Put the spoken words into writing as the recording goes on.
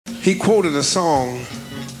He quoted a song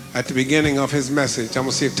at the beginning of his message. I'm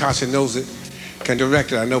going to see if Tasha knows it, can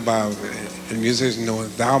direct it. I know by the musicians know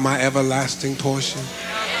it. Thou my everlasting portion.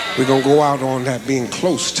 We're going to go out on that, being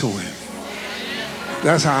close to him.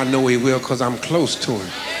 That's how I know he will, because I'm close to him.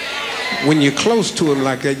 When you're close to him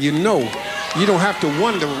like that, you know, you don't have to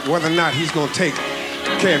wonder whether or not he's going to take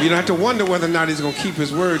care of you. You don't have to wonder whether or not he's going to keep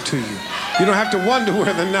his word to you. You don't have to wonder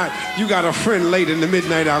whether or not you got a friend late in the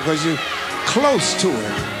midnight hour, because you're close to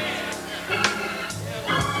him.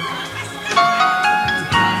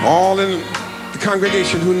 All in the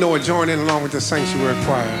congregation who know it, join in along with the sanctuary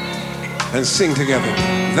choir and sing together.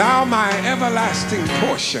 Thou my everlasting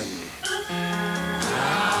portion. To me.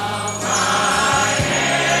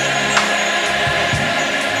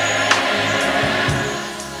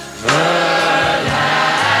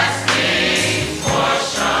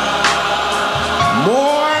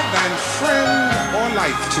 More than friend or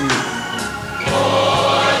life to me.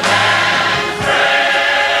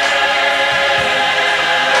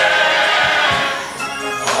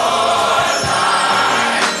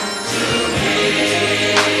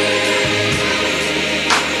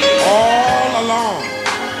 All along.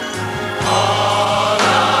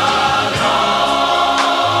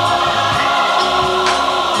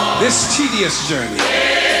 This tedious journey.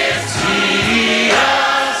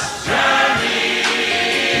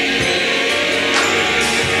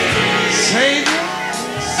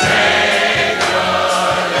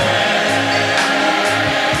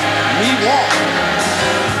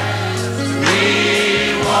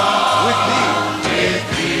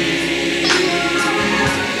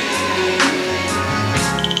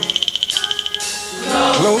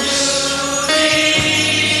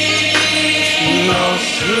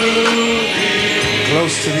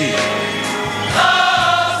 Close to thee. Close to thee.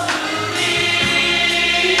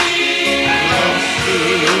 Close to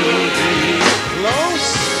thee.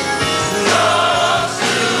 Close.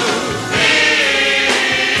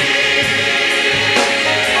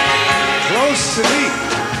 Close to thee. Close to thee.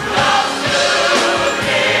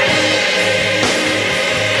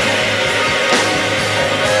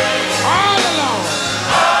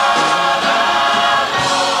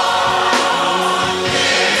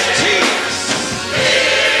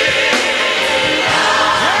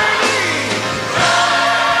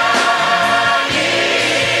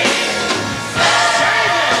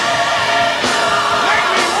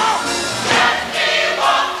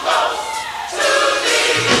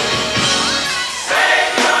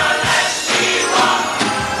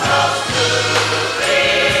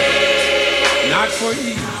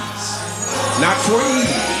 Not for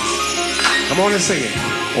ease. Come on and sing it.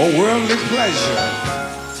 Or worldly pleasure.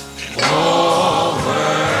 Oh,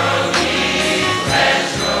 worldly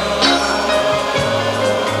pleasure.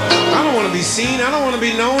 I don't want to be seen. I don't want to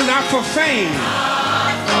be known. Not for fame.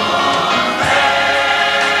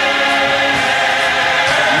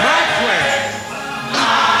 My prayer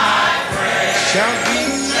shall be.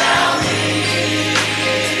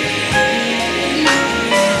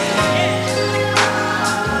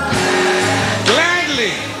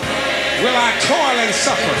 Will I toil and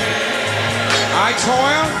suffer? I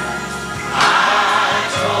toil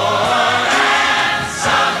and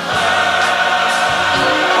suffer.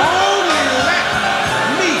 Only let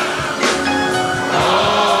me.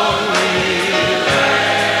 Only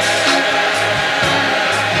let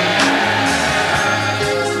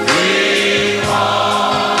me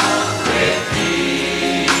walk with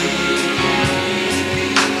thee.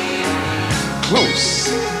 Close.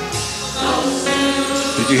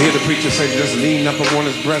 Did you hear the preacher say, just lean up upon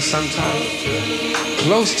his breast sometime?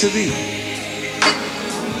 Close to thee.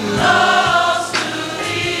 Close to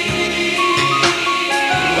thee.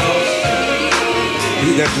 Close to thee.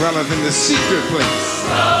 He that dwelleth in the secret place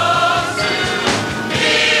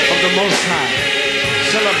of the Most High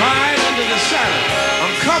shall abide under the shadow.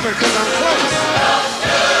 I'm covered because I'm close.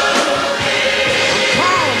 I'm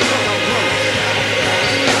calm because I'm close.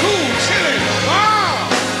 Cool, chilling.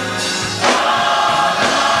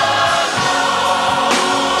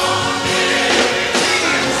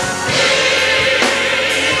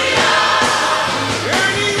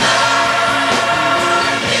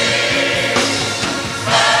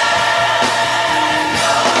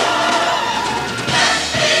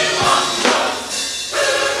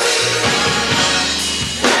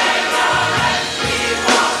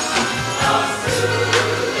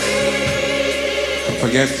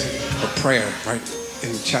 Forget a prayer right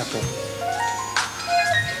in the chapel.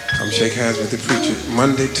 Come shake hands with the preacher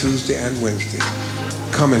Monday, Tuesday, and Wednesday.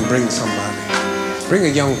 Come and bring somebody. Bring a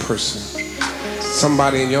young person.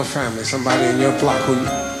 Somebody in your family, somebody in your block who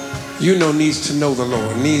you know needs to know the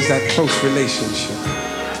Lord, needs that close relationship.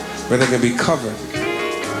 where they can be covered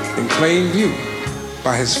in plain view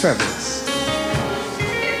by his feathers.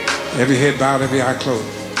 Every head bowed, every eye closed.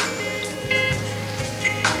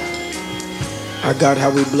 Our God, how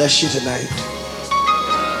we bless you tonight,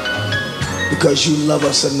 because you love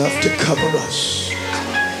us enough to cover us.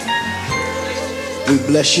 We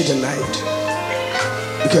bless you tonight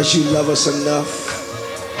because you love us enough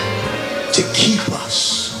to keep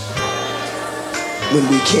us when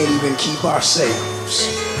we can't even keep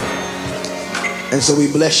ourselves. And so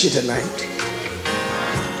we bless you tonight.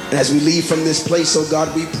 And as we leave from this place, oh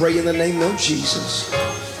God, we pray in the name of Jesus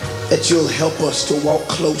that you'll help us to walk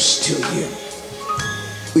close to you.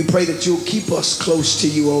 We pray that you'll keep us close to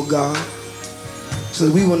you, oh God, so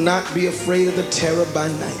that we will not be afraid of the terror by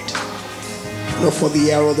night, nor for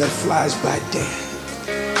the arrow that flies by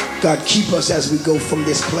day. God, keep us as we go from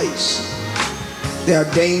this place. There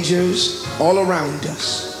are dangers all around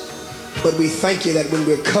us, but we thank you that when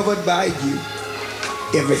we're covered by you,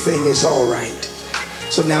 everything is all right.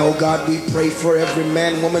 So now, oh God, we pray for every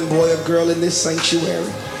man, woman, boy, or girl in this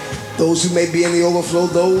sanctuary, those who may be in the overflow,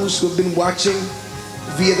 those who have been watching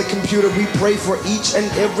via the computer. We pray for each and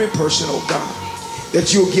every person, oh God,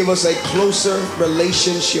 that you'll give us a closer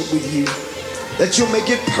relationship with you, that you'll make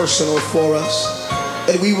it personal for us,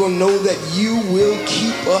 that we will know that you will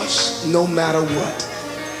keep us no matter what.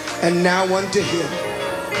 And now unto him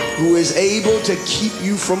who is able to keep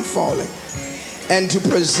you from falling and to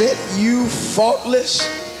present you faultless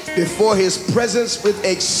before his presence with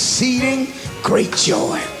exceeding great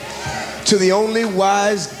joy. To the only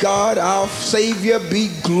wise God, our Savior, be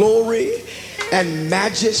glory and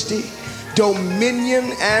majesty,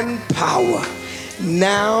 dominion and power,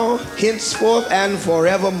 now, henceforth, and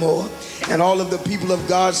forevermore. And all of the people of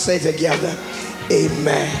God say together,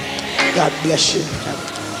 amen. God bless you.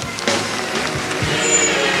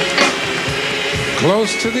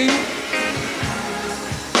 Close to thee.